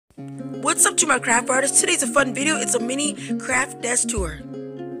What's up to my craft artists? Today's a fun video. It's a mini craft desk tour.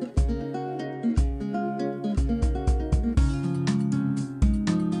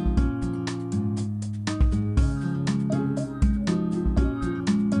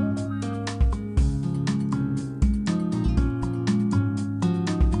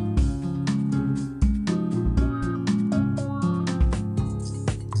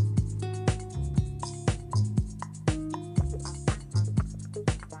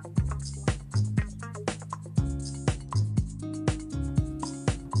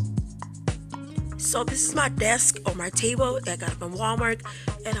 So this is my desk or my table that I got from Walmart,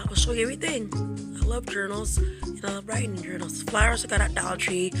 and I will show you everything. I love journals, and I love writing in journals. Flowers I got at Dollar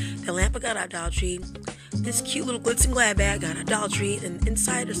Tree. The lamp I got at Dollar Tree. This cute little glitz and glad bag I got at Dollar Tree, and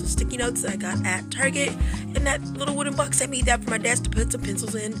inside there's some sticky notes that I got at Target, and that little wooden box I made that for my desk to put some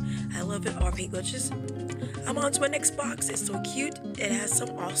pencils in. I love it. Or paint brushes. I'm on to my next box. It's so cute. It has some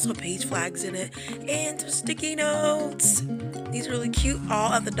also page flags in it and some sticky notes. These are really cute,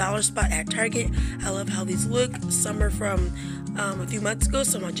 all at the dollar spot at Target. I love how these look. Some are from a few months ago,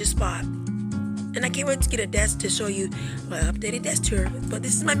 some I just bought. And I can't wait to get a desk to show you my updated desk tour. But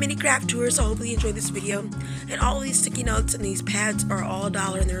this is my mini craft tour, so hopefully you enjoy this video. And all of these sticky notes and these pads are all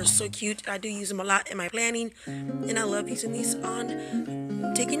 $1, and they're so cute. I do use them a lot in my planning, and I love using these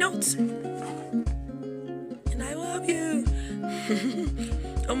on taking notes. And I love you.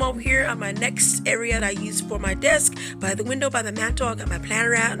 I'm over here on my next area that I use for my desk. By the window, by the mantle, I got my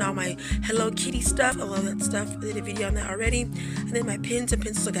planner out and all my Hello Kitty stuff. I love that stuff. I did a video on that already. And then my pens and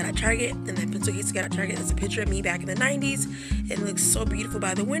pencils I got at Target. And that pencil case I got at Target. That's a picture of me back in the 90s. It looks so beautiful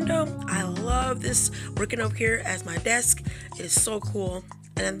by the window. I love this working over here as my desk. It is so cool.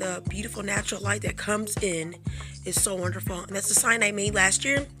 And the beautiful natural light that comes in is so wonderful. And that's the sign I made last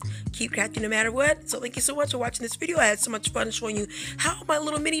year. Keep crafting no matter what. So thank you so much for watching this video. I had so much fun showing you how my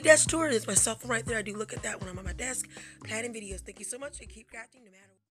little mini desk tour is. My cell phone right there. I do look at that when I'm on my desk planning videos. Thank you so much, and keep crafting no matter what.